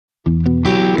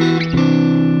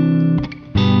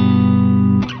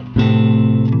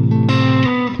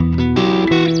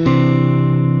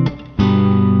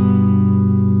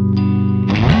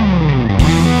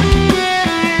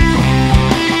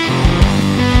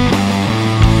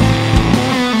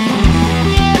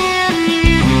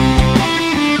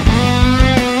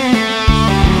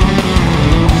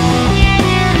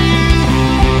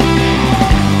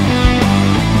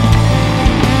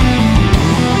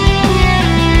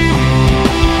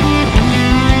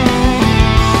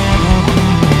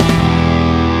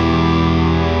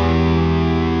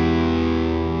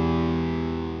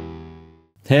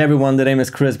Hey everyone, the name is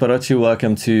Kris Barocsi.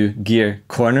 Welcome to Gear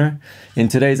Corner. In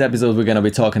today's episode, we're going to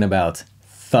be talking about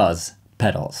fuzz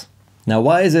pedals. Now,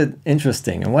 why is it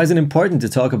interesting and why is it important to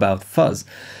talk about fuzz?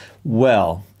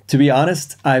 Well, to be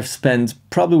honest, I've spent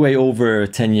probably way over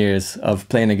 10 years of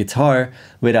playing a guitar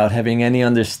without having any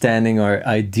understanding or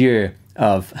idea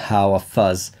of how a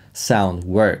fuzz sound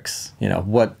works. You know,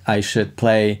 what I should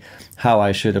play, how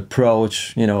I should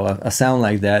approach, you know, a sound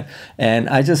like that. And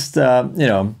I just,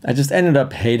 I just ended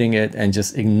up hating it and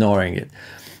just ignoring it.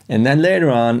 And then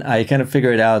later on, I kind of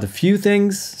figured out a few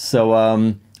things. So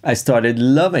I started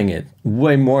loving it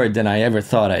way more than I ever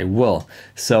thought I will.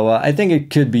 So I think it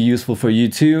could be useful for you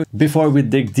too. Before we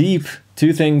dig deep,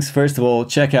 two things. First of all,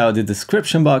 check out the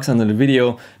description box under the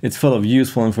video. It's full of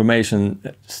useful information,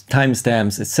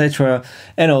 timestamps, etc.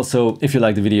 And also, if you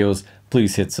like the videos,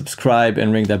 please hit subscribe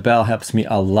and ring that bell, helps me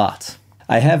a lot.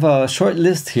 I have a short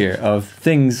list here of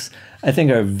things I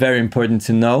think are very important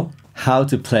to know how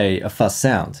to play a fuzz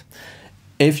sound.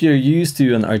 If you're used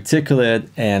to an articulate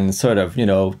and sort of, you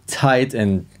know, tight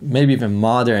and maybe even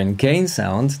modern gain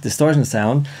sound, distortion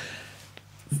sound,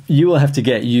 you will have to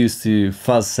get used to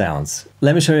fuzz sounds.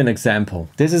 Let me show you an example.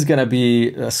 This is gonna be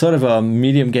a sort of a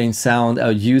medium gain sound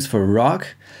I'll use for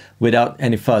rock without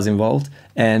any fuzz involved.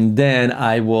 And then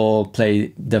I will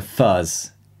play the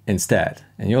fuzz instead,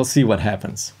 and you'll see what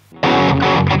happens.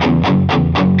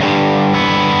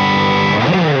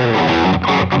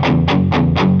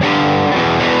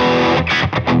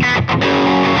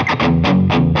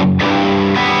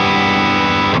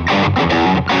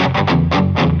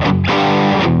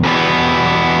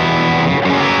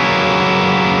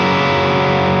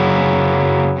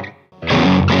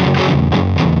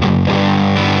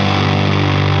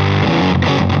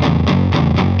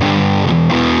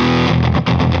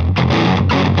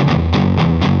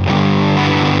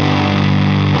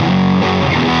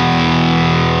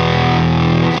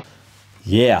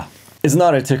 Yeah, it's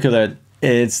not articulate,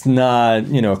 it's not,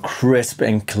 you know, crisp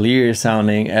and clear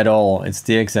sounding at all. It's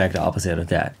the exact opposite of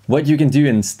that. What you can do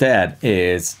instead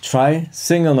is try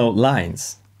single note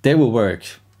lines. They will work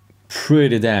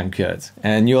pretty damn good.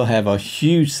 And you'll have a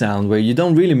huge sound where you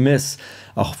don't really miss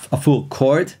a full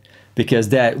chord, because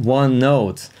that one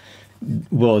note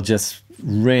will just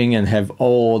ring and have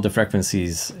all the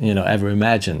frequencies, you know, ever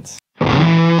imagined.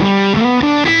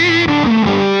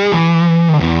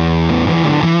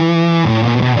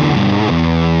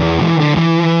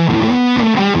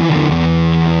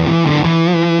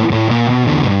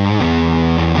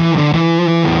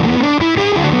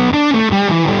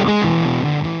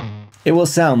 It will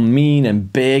sound mean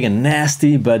and big and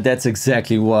nasty, but that's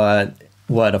exactly what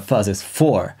a fuzz is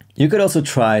for. You could also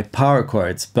try power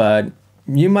chords, but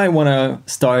you might want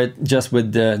to start just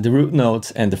with the root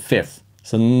notes and the fifth.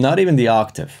 So not even the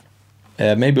octave.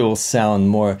 Maybe it will sound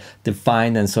more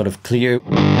defined and sort of clear.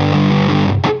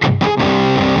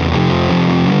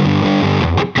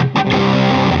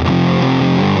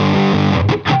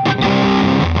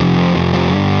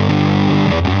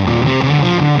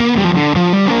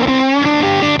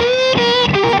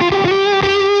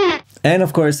 And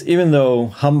of course, even though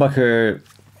humbucker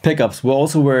pickups will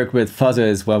also work with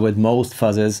fuzzes, well, with most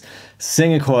fuzzes,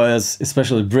 singer coils,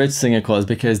 especially bridge singer coils,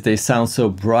 because they sound so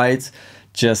bright,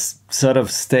 just sort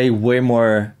of stay way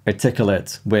more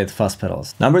articulate with fuzz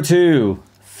pedals. Number two,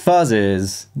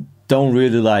 fuzzes don't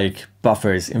really like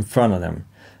buffers in front of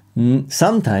them.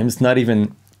 Sometimes not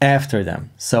even after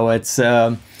them. So it's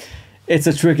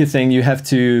a tricky thing. You have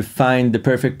to find the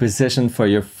perfect position for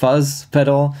your fuzz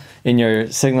pedal in your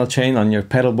signal chain on your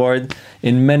pedal board.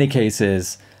 In many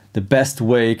cases, the best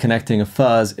way connecting a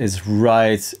fuzz is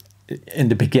right in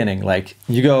the beginning. Like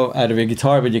you go out of your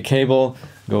guitar with your cable,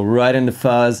 go right in the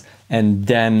fuzz, and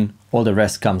then all the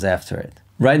rest comes after it.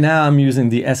 Right now I'm using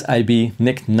the SIB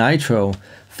Nick Nitro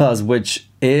Fuzz, which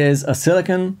is a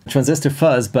silicon transistor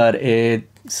fuzz, but it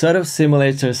sort of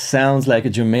simulates or sounds like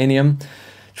a germanium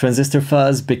transistor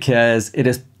fuzz, because it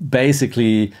is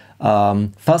basically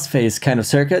fuzz phase kind of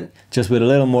circuit, just with a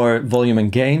little more volume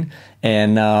and gain,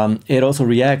 and it also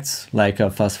reacts like a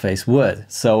fuzz phase would.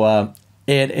 So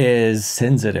it is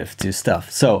sensitive to stuff.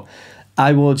 So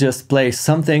I will just play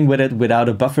something with it without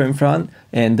a buffer in front,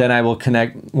 and then I will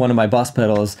connect one of my boss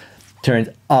pedals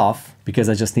turned off, because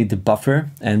I just need the buffer,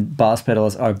 and boss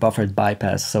pedals are buffered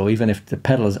bypass. So even if the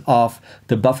pedal is off,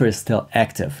 the buffer is still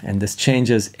active, and this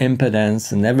changes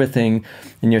impedance and everything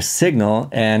in your signal.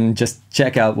 And just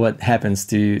check out what happens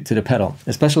to the pedal,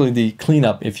 especially the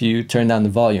cleanup if you turn down the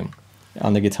volume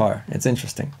on the guitar. It's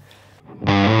interesting.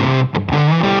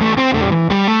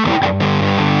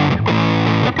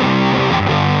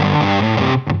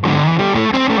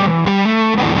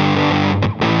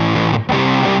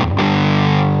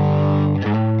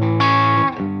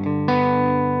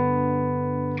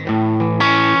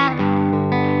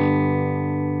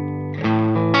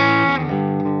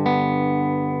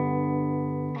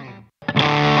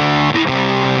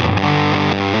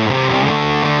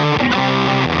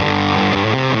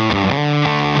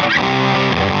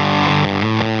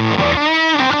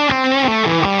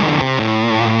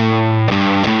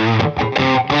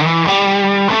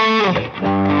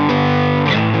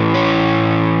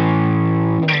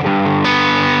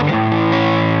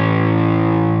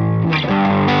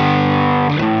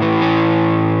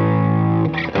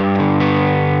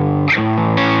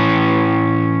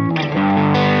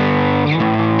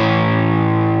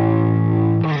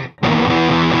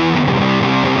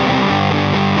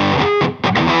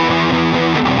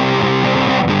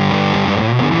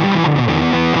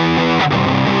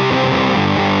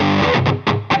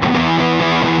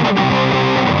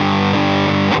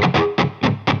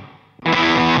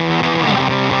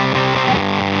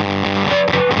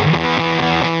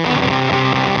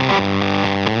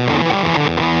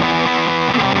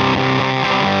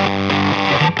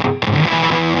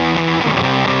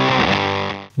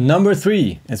 Number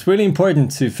 3, it's really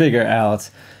important to figure out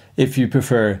if you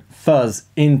prefer fuzz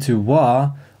into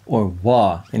wah or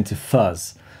wah into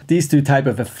fuzz. These two type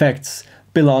of effects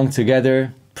belong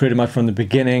together pretty much from the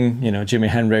beginning, you know, Jimi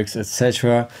Hendrix,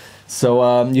 etc.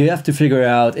 So you have to figure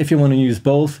out, if you want to use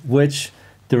both, which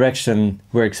direction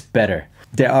works better.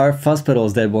 There are fuzz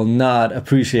pedals that will not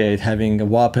appreciate having a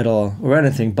wah pedal or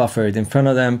anything buffered in front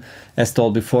of them, as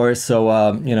told before.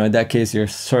 So, you know, in that case, you're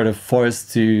sort of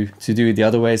forced to do it the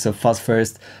other way. So fuzz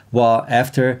first, wah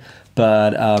after.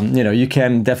 But, you know, you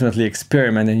can definitely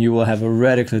experiment and you will have a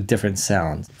radically different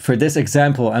sound. For this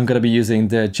example, I'm going to be using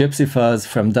the Gypsy Fuzz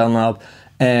from Dunlop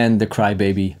and the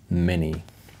Crybaby Mini.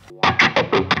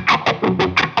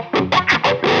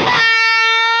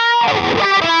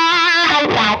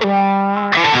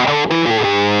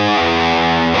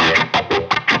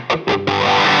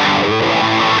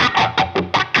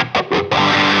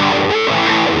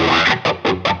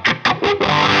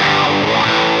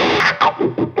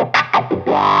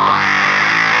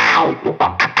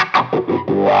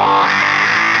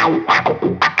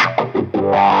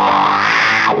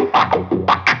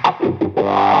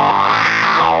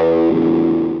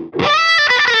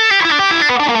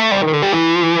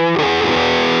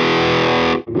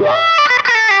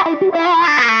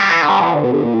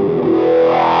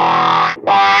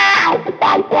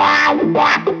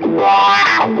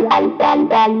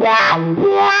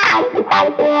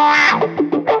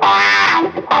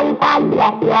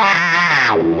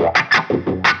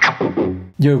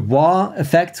 Your wah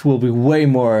effect will be way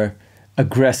more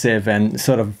aggressive and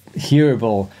sort of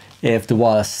hearable if the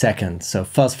wah is second. So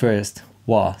fuzz first,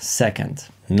 wah second.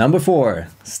 Number 4,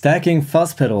 stacking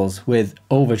fuzz pedals with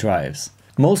overdrives.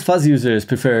 Most fuzz users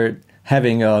prefer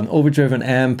having an overdriven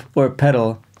amp or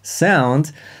pedal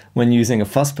sound when using a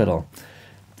fuzz pedal,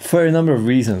 for a number of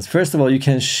reasons. First of all, you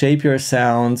can shape your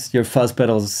sound, your fuzz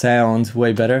pedals sound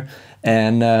way better.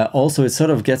 And also it sort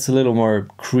of gets a little more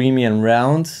creamy and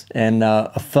round, and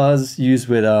a fuzz used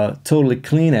with a totally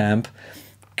clean amp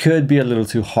could be a little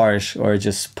too harsh or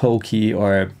just pokey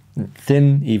or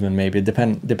thin even, maybe. It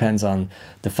depends on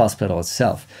the fuzz pedal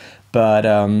itself. But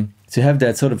to have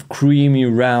that sort of creamy,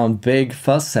 round, big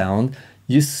fuzz sound,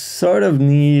 you sort of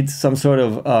need some sort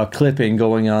of clipping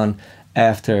going on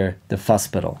after the fuzz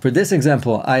pedal. For this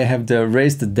example, I have the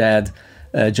Raise the Dead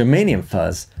germanium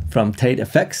fuzz from Tate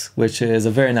FX, which is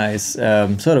a very nice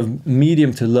sort of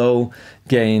medium to low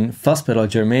gain fuzz pedal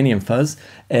germanium fuzz.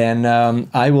 And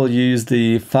I will use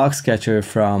the Foxcatcher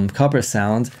from Copper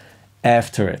Sound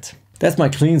after it. That's my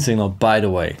clean signal, by the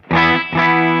way.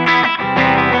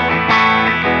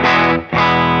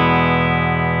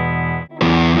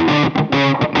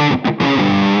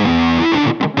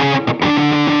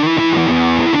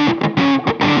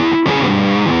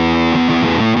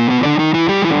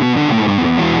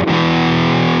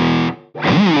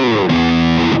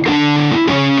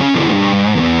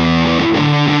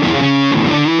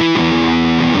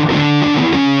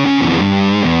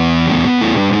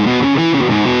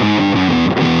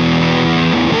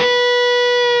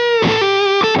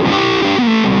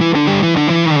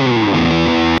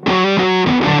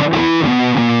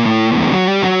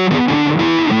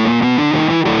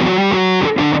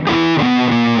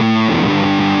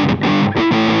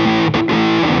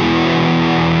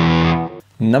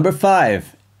 Number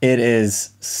 5, it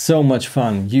is so much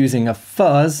fun using a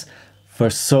fuzz for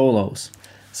solos.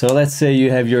 So let's say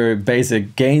you have your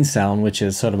basic gain sound, which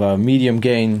is sort of a medium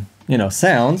gain, you know,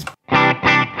 sound.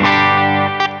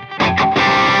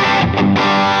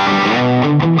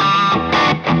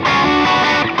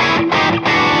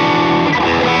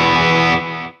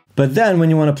 But then when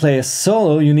you want to play a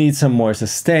solo, you need some more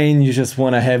sustain, you just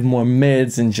want to have more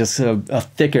mids and just a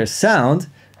thicker sound.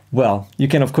 Well, you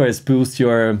can of course boost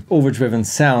your overdriven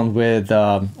sound with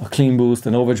a clean boost,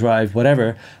 an overdrive,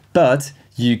 whatever, but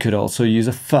you could also use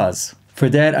a fuzz. For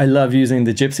that, I love using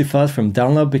the Gypsy Fuzz from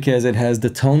Dunlop because it has the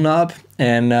tone knob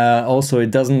and also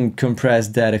it doesn't compress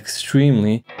that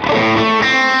extremely.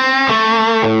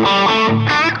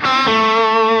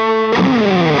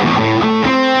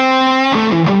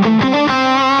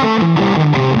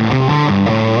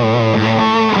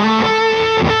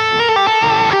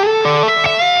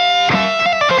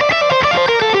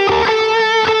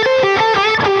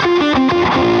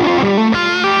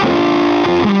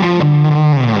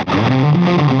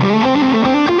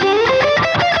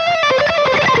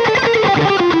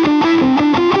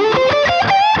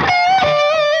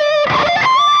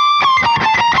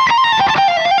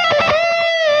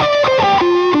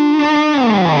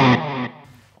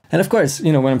 And of course,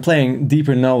 you know, when I'm playing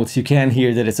deeper notes, you can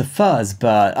hear that it's a fuzz,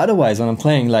 but otherwise when I'm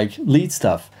playing like lead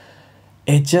stuff,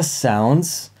 it just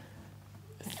sounds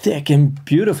thick and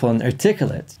beautiful and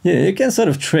articulate. Yeah, it can sort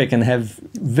of trick and have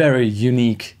very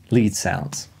unique lead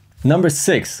sounds. Number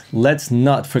 6, let's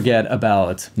not forget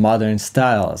about modern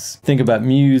styles. Think about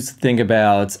Muse, think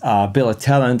about Bill of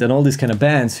Talent and all these kind of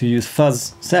bands who use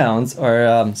fuzz sounds,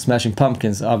 or Smashing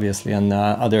Pumpkins obviously, and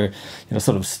other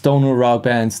sort of stoner rock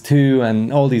bands too,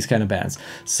 and all these kind of bands.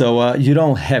 So you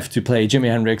don't have to play Jimi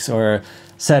Hendrix or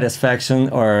Satisfaction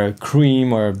or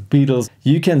Cream or Beatles.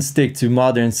 You can stick to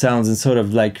modern sounds and sort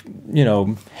of like,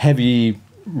 heavy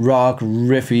rock,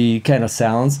 riffy kind of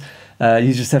sounds.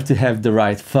 You just have to have the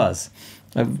right fuzz.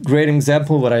 A great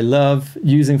example, what I love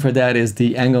using for that is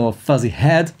the Angle Fuzzy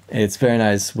Head. It's very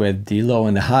nice with the low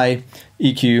and the high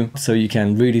EQ, so you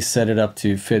can really set it up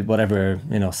to fit whatever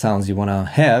sounds you want to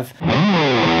have.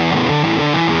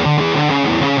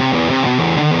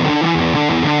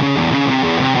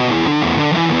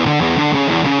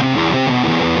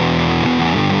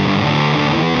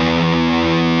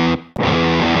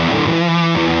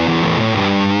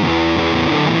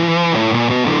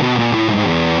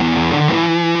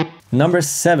 Number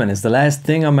 7 is the last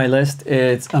thing on my list.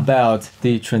 It's about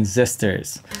the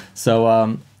transistors.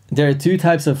 So there are 2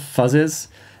 types of fuzzes,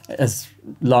 as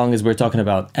long as we're talking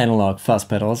about analog fuzz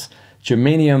pedals: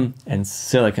 germanium and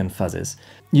silicon fuzzes.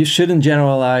 You shouldn't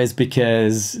generalize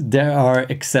because there are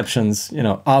exceptions.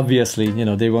 Obviously,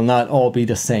 they will not all be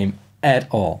the same at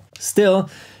all. Still,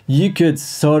 you could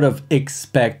sort of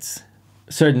expect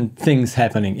certain things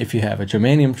happening if you have a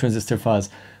germanium transistor fuzz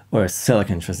or a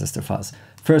silicon transistor fuzz.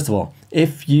 First of all,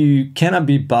 if you cannot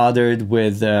be bothered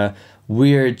with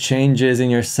weird changes in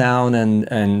your sound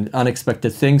and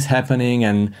unexpected things happening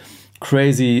and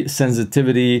crazy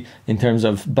sensitivity in terms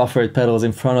of buffered pedals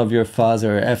in front of your fuzz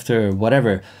or after or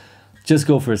whatever, just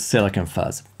go for a silicon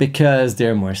fuzz because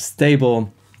they're more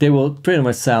stable. They will pretty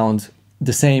much sound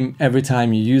the same every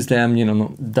time you use them.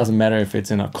 It doesn't matter if it's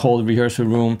in a cold rehearsal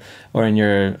room or in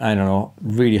your, I don't know,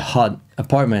 really hot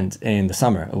apartment in the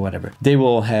summer or whatever. They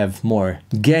will have more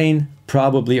gain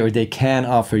probably, or they can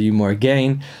offer you more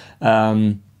gain.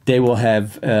 They will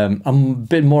have a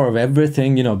bit more of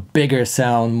everything, bigger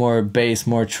sound, more bass,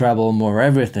 more treble, more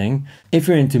everything. If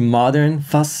you're into modern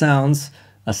fuzz sounds,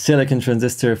 a silicon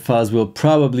transistor fuzz will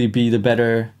probably be the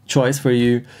better choice for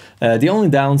you. The only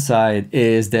downside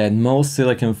is that most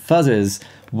silicon fuzzes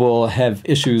will have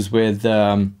issues with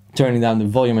turning down the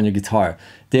volume on your guitar.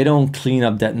 They don't clean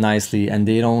up that nicely, and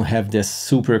they don't have this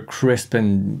super crisp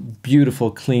and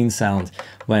beautiful clean sound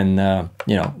when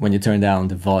when you turn down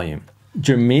the volume.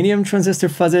 Germanium transistor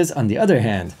fuzzes, on the other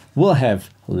hand, will have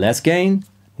less gain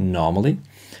normally.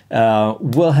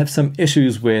 Will have some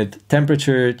issues with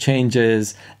temperature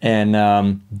changes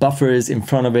and buffers in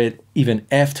front of it, even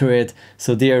after it.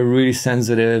 So they are really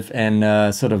sensitive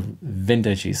and sort of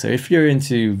vintagey. So if you're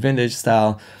into vintage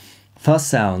style fuzz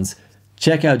sounds,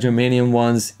 check out germanium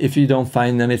ones. If you don't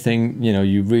find anything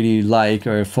you really like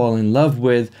or fall in love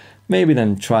with, maybe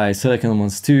then try silicon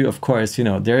ones too. Of course,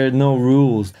 there are no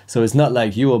rules. So it's not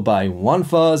like you will buy one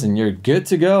fuzz and you're good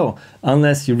to go,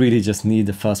 unless you really just need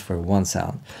the fuzz for one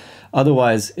sound.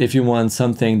 Otherwise, if you want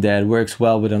something that works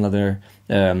well with another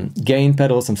gain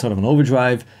pedal, some sort of an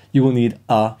overdrive, you will need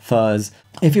a fuzz.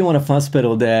 If you want a fuzz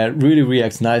pedal that really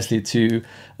reacts nicely to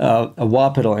a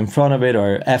wah pedal in front of it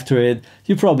or after it,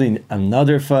 you probably need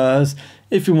another fuzz.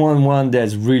 If you want one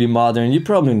that's really modern, you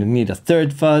probably need a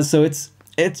third fuzz. So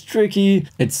it's tricky.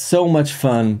 It's so much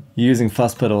fun using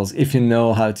fuzz pedals if you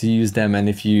know how to use them and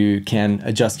if you can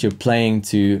adjust your playing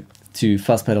to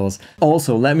fuzz pedals.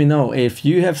 Also, let me know if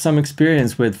you have some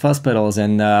experience with fuzz pedals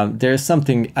and there's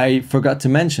something I forgot to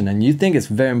mention and you think it's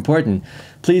very important.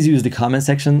 Please use the comment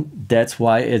section. That's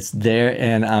why it's there,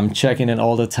 and I'm checking it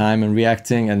all the time and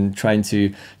reacting and trying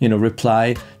to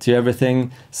reply to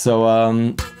everything.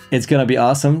 So it's gonna be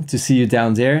awesome to see you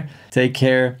down there. Take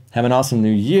care. Have an awesome new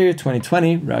year,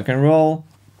 2020. Rock and roll.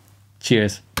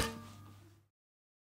 Cheers.